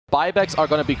Buybacks are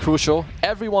going to be crucial.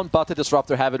 Everyone but the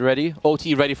Disruptor have it ready.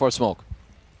 OT ready for a smoke.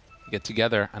 Get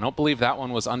together. I don't believe that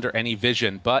one was under any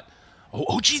vision, but...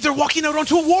 Oh, geez, they're walking out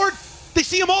onto a ward! They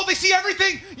see him all, they see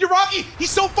everything! Yuragi,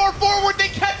 he's so far forward, they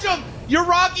catch him!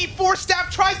 Yuragi, Force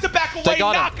Staff tries to back away,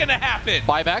 not gonna happen!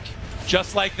 Buyback.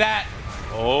 Just like that.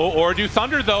 Oh, or do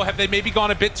Thunder, though, have they maybe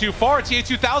gone a bit too far?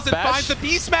 TA2000 finds the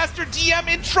Beastmaster, DM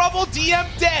in trouble, DM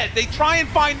dead. They try and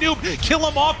find Noob, kill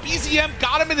him off, BZM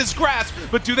got him in his grasp,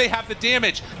 but do they have the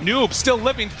damage? Noob still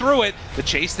living through it. The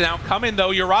chase now coming, though.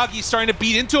 Yuragi starting to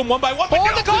beat into him one by one, but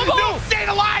Noob staying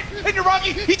alive! And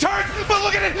Yuragi, he turns, but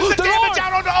look at it, the damage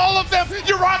out onto all of them!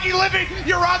 Yuragi living,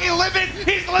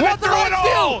 he's living through it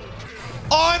all!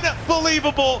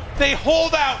 Unbelievable, they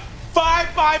hold out. 5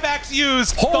 buybacks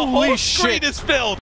used, the whole screen is filled.